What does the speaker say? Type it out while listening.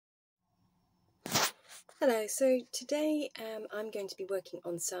Hello, so today I'm going to be working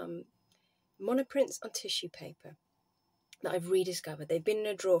on some monoprints on tissue paper that I've rediscovered. They've been in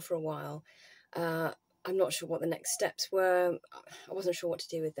a drawer for a while. I'm not sure what the next steps were. I wasn't sure what to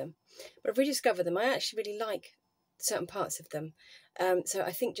do with them, but I've rediscovered them. I actually really like certain parts of them. So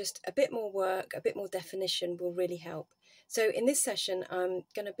I think just a bit more work, a bit more definition will really help. So in this session, I'm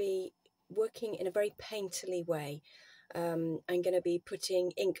going to be working in a very painterly way. I'm going to be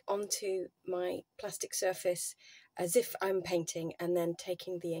putting ink onto my plastic surface as if I'm painting and then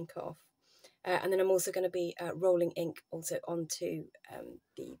taking the ink off. And then I'm also going to be rolling ink also onto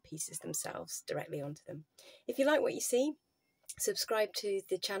the pieces themselves, directly onto them. If you like what you see, subscribe to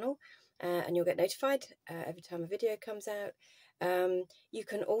the channel and you'll get notified every time a video comes out. You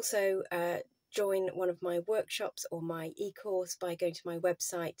can also join one of my workshops or my e-course by going to my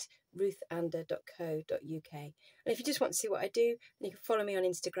website ruthander.co.uk. And if you just want to see what I do, then you can follow me on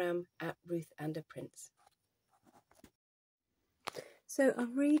Instagram at ruthanderprints. So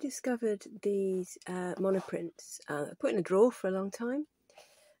I've rediscovered these monoprints. I put in a drawer for a long time.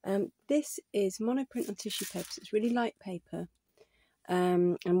 This is monoprint on tissue paper, so it's really light paper.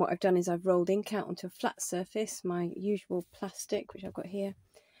 And what I've done is I've rolled ink out onto a flat surface, my usual plastic, which I've got here.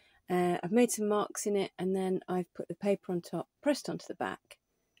 I've made some marks in it, and then I've put the paper on top, pressed onto the back,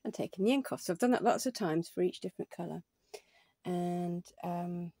 and taken the ink off. So I've done that lots of times for each different colour. And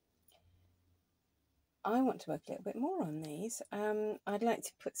I want to work a little bit more on these. I'd like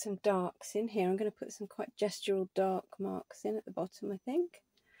to put some darks in here. I'm going to put some quite gestural dark marks in at the bottom, I think.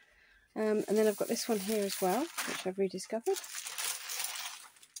 And then I've got this one here as well, which I've rediscovered.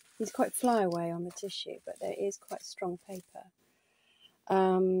 It's quite flyaway on the tissue, but there is quite strong paper.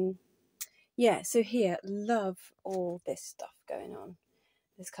 Yeah, so here, love all this stuff going on.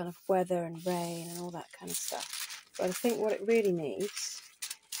 This kind of weather and rain and all that kind of stuff. But I think what it really needs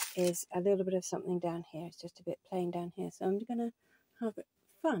is a little bit of something down here. It's just a bit plain down here. So I'm going to have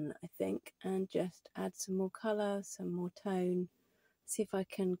fun, I think, and just add some more colour, some more tone. See if I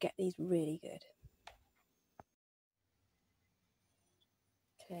can get these really good.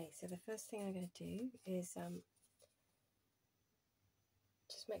 Okay, so the first thing I'm going to do is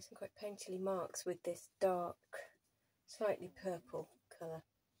just make some quite painterly marks with this dark, slightly purple colour.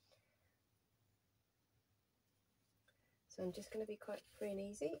 So I'm just going to be quite free and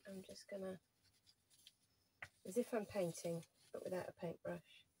easy. I'm just going to, as if I'm painting, but without a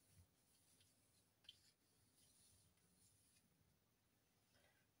paintbrush.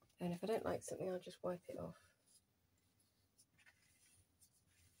 And if I don't like something, I'll just wipe it off.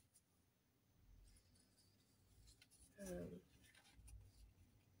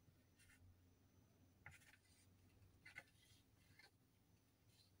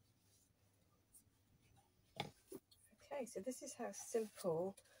 Okay, so this is how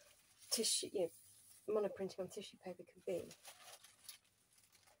simple tissue, monoprinting on tissue paper can be.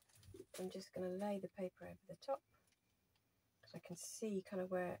 I'm just going to lay the paper over the top, because I can see kind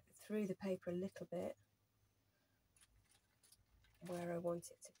of where, through the paper a little bit, where I want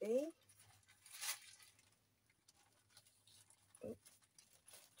it to be. Oops,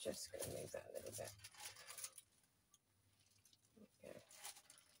 just going to move that a little bit.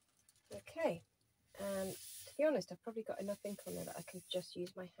 Okay, to be honest, I've probably got enough ink on there that I can just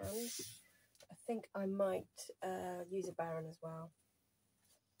use my hands. I think I might use a Baron as well.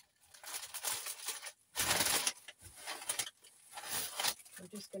 I'm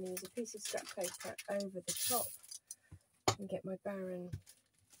just going to use a piece of scrap paper over the top and get my Baron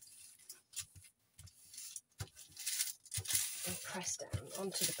and press down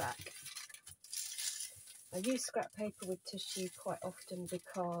onto the back. I use scrap paper with tissue quite often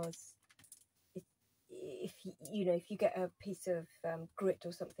because if you get a piece of grit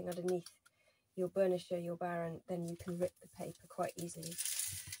or something underneath your burnisher, your Baron, then you can rip the paper quite easily.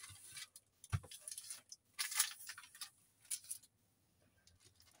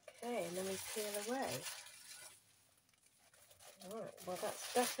 Okay, and then we peel away. Alright, well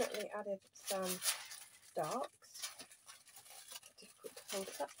that's definitely added some darks. Difficult to hold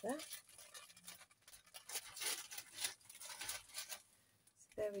it up there. So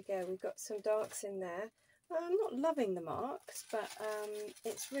there we go, we've got some darks in there. I'm not loving the marks, but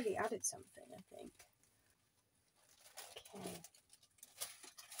it's really added something, I think. Okay.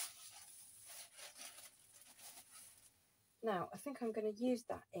 Now, I think I'm going to use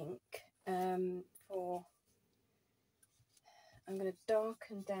that ink I'm going to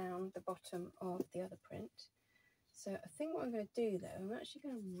darken down the bottom of the other print. So I think what I'm going to do though, I'm actually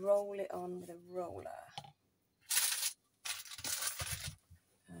going to roll it on with a roller.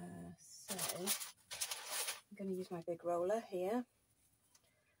 So I'm going to use my big roller here.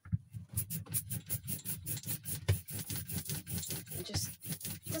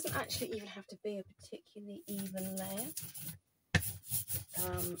 actually even have to be a particularly even layer.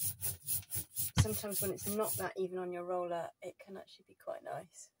 Sometimes when it's not that even on your roller, it can actually be quite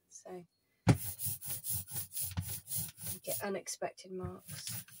nice. So you get unexpected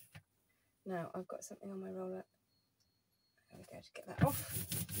marks. Now I've got something on my roller. There we go, to get that off.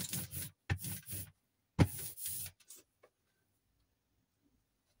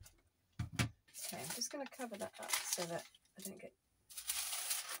 Okay, I'm just going to cover that up so that I don't get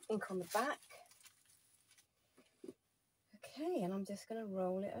ink on the back. Okay, and I'm just going to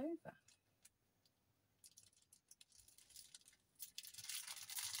roll it over.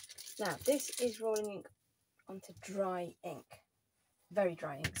 Now, this is rolling ink onto dry ink, very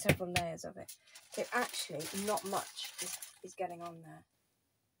dry ink, several layers of it. So actually, not much is getting on there.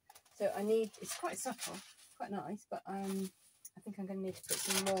 So I need, it's quite subtle, quite nice, but I think I'm going to need to put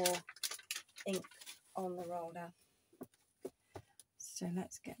some more ink on the roller. So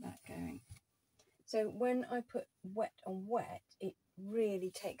let's get that going. So when I put wet on wet, it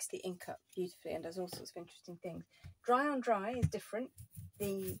really takes the ink up beautifully and does all sorts of interesting things. Dry on dry is different.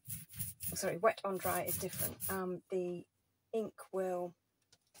 Wet on dry is different. The ink will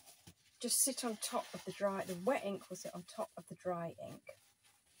just sit on top of the dry, the wet ink will sit on top of the dry ink,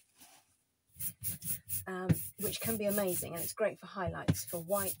 which can be amazing, and it's great for highlights, for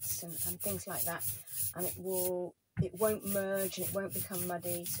whites and things like that. And it won't merge and it won't become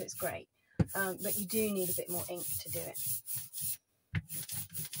muddy, so it's great. But you do need a bit more ink to do it.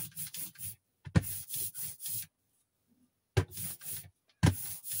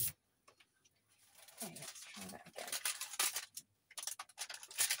 Okay, let's try that again.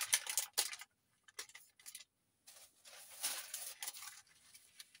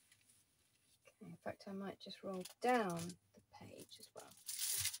 Okay, in fact, I might just roll down the page as well.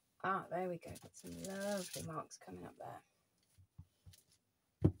 Ah, there we go. Got some lovely marks coming up there.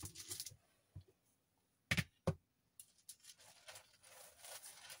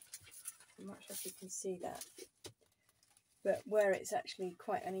 I'm not sure if you can see that, but where it's actually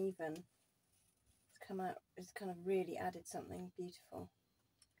quite uneven, it's come out, it's kind of really added something beautiful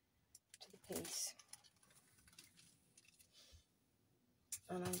to the piece.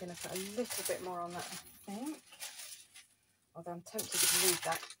 And I'm going to put a little bit more on that, I think. Although I'm tempted to leave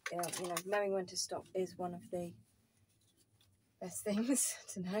that. You know, knowing when to stop is one of the best things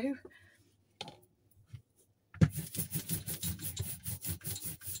to know.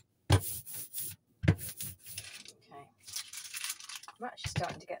 Okay. I'm actually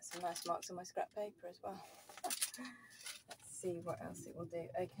starting to get some nice marks on my scrap paper as well. Let's see what else it will do.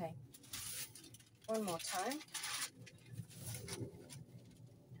 Okay. One more time.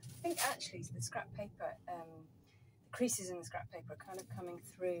 I think actually the scrap paper, the creases in the scrap paper are kind of coming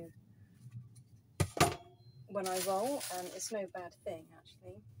through when I roll, and it's no bad thing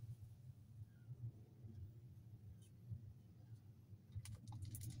actually.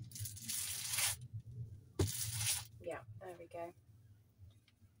 Yeah, there we go.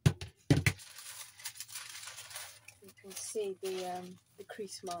 You can see the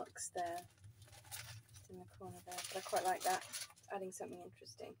crease marks there in the corner there, but I quite like that, adding something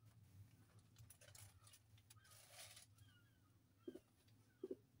interesting.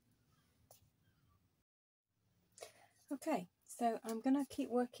 Okay, so I'm going to keep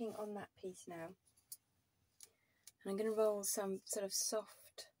working on that piece now, and I'm going to roll some sort of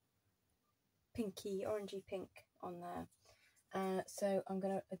soft pinky, orangey pink on there. So I'm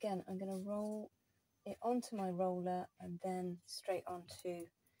going to roll it onto my roller and then straight onto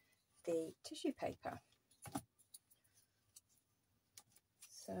the tissue paper.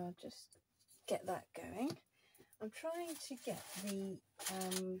 So I'll just get that going. I'm trying to get the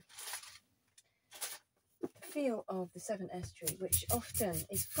feel of the Severn Estuary, which often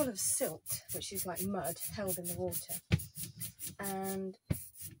is full of silt, which is like mud held in the water, and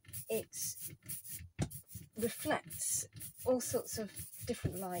it reflects all sorts of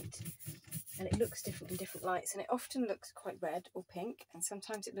different light, and it looks different in different lights, and it often looks quite red or pink, and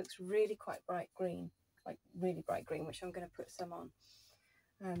sometimes it looks really quite bright green, like really bright green, which I'm going to put some on.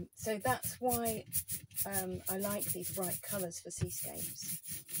 So that's why I like these bright colours for seascapes.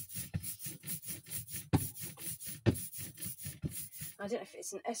 I don't know if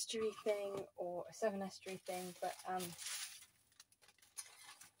it's an estuary thing or a Severn Estuary thing, but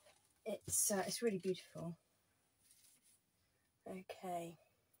it's really beautiful. Okay.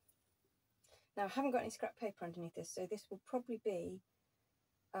 Now I haven't got any scrap paper underneath this, so this will probably be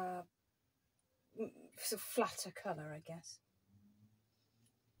sort of flatter colour, I guess.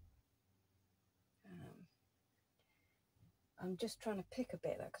 I'm just trying to pick a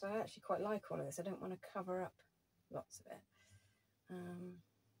bit there because I actually quite like all of this. I don't want to cover up lots of it.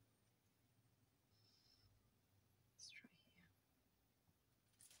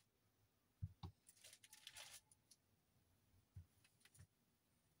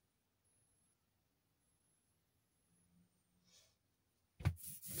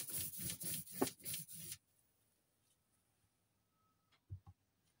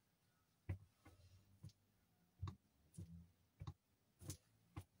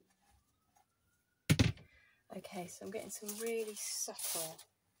 Okay, so I'm getting some really subtle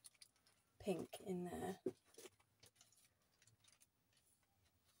pink in there,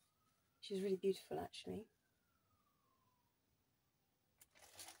 which is really beautiful actually.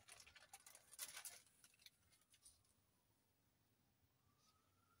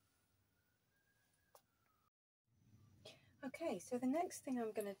 Okay, so the next thing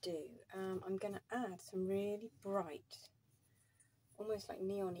I'm going to do, I'm going to add some really bright, almost like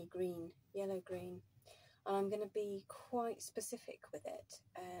neon-y green, yellow-green, and I'm going to be quite specific with it.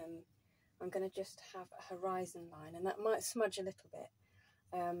 I'm going to just have a horizon line, and that might smudge a little bit,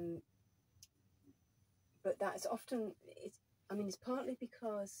 but that's often, it's partly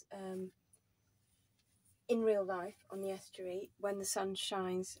because in real life on the estuary, when the sun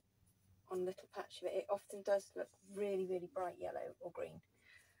shines on a little patch of it, it often does look really, really bright yellow or green.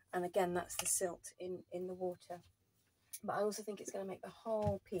 And again, that's the silt in the water. But I also think it's going to make the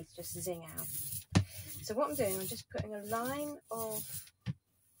whole piece just zing out. So what I'm doing, I'm just putting a line of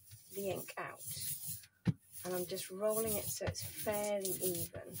the ink out. And I'm just rolling it so it's fairly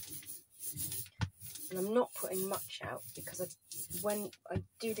even. And I'm not putting much out because when I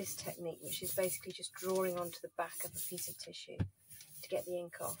do this technique, which is basically just drawing onto the back of a piece of tissue to get the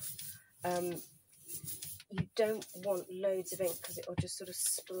ink off, you don't want loads of ink because it will just sort of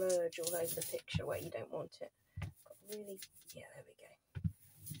splurge all over the picture where you don't want it. Got really, yeah, there we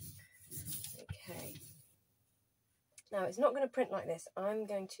go. Okay. Now it's not going to print like this. I'm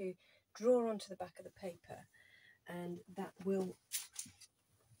going to draw onto the back of the paper, and that will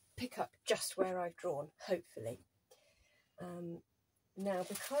pick up just where I've drawn, hopefully. Now,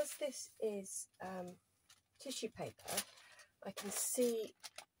 because this is tissue paper, I can see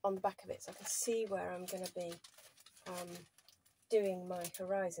on the back of it, so I can see where I'm going to be doing my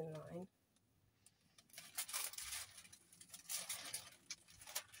horizon line.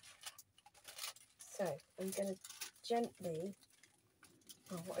 So I'm going to gently,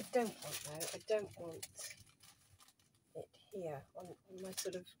 what I don't want though, I don't want it here on my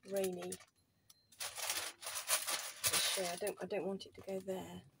sort of rainy issue. I don't want it to go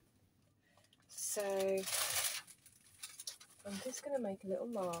there. So I'm just going to make a little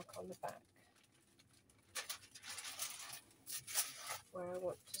mark on the back where I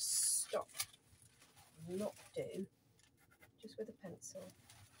want to stop, not do, just with a pencil.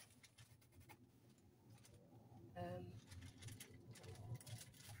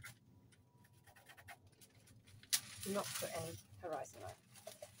 Not put any horizon line.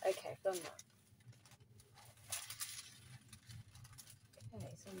 Okay, I've done that.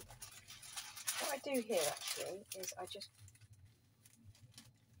 Okay, so what I do here actually is I just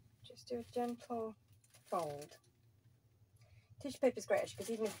do a gentle fold. Tissue paper is great actually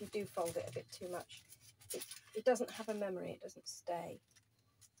because even if you do fold it a bit too much, it doesn't have a memory, it doesn't stay.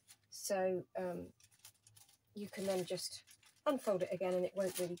 So you can then just unfold it again and it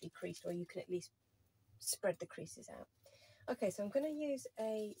won't really be creased, or you can at least spread the creases out. Okay, so I'm going to use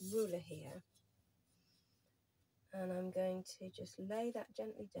a ruler here, and I'm going to just lay that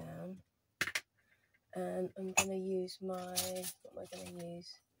gently down, and I'm going to use my, what am I going to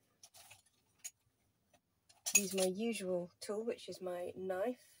use? Use my usual tool, which is my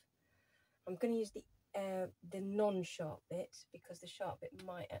knife. I'm going to use the non-sharp bit because the sharp bit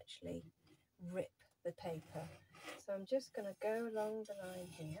might actually rip the paper. So I'm just going to go along the line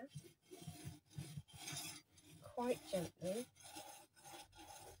here, quite gently.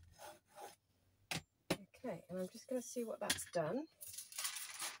 Okay, and I'm just going to see what that's done.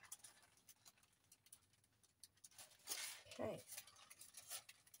 Okay.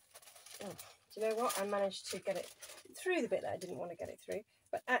 Oh, do you know what? I managed to get it through the bit that I didn't want to get it through,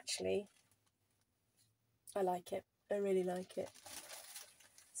 but actually I like it. I really like it.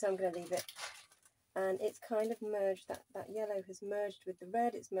 So I'm going to leave it. And it's kind of merged, that yellow has merged with the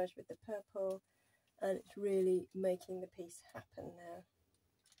red, it's merged with the purple, and it's really making the piece happen now.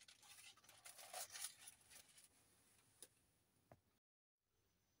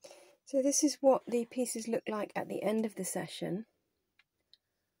 So this is what the pieces look like at the end of the session.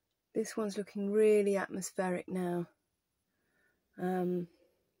 This one's looking really atmospheric now. And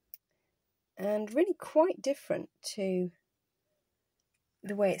really quite different to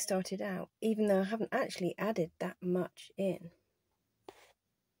the way it started out, even though I haven't actually added that much in.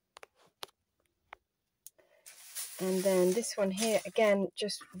 And then this one here, again,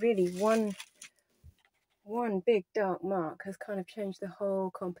 just really one big dark mark has kind of changed the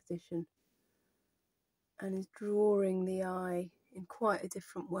whole composition and is drawing the eye in quite a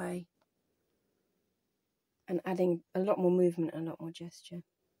different way and adding a lot more movement and a lot more gesture.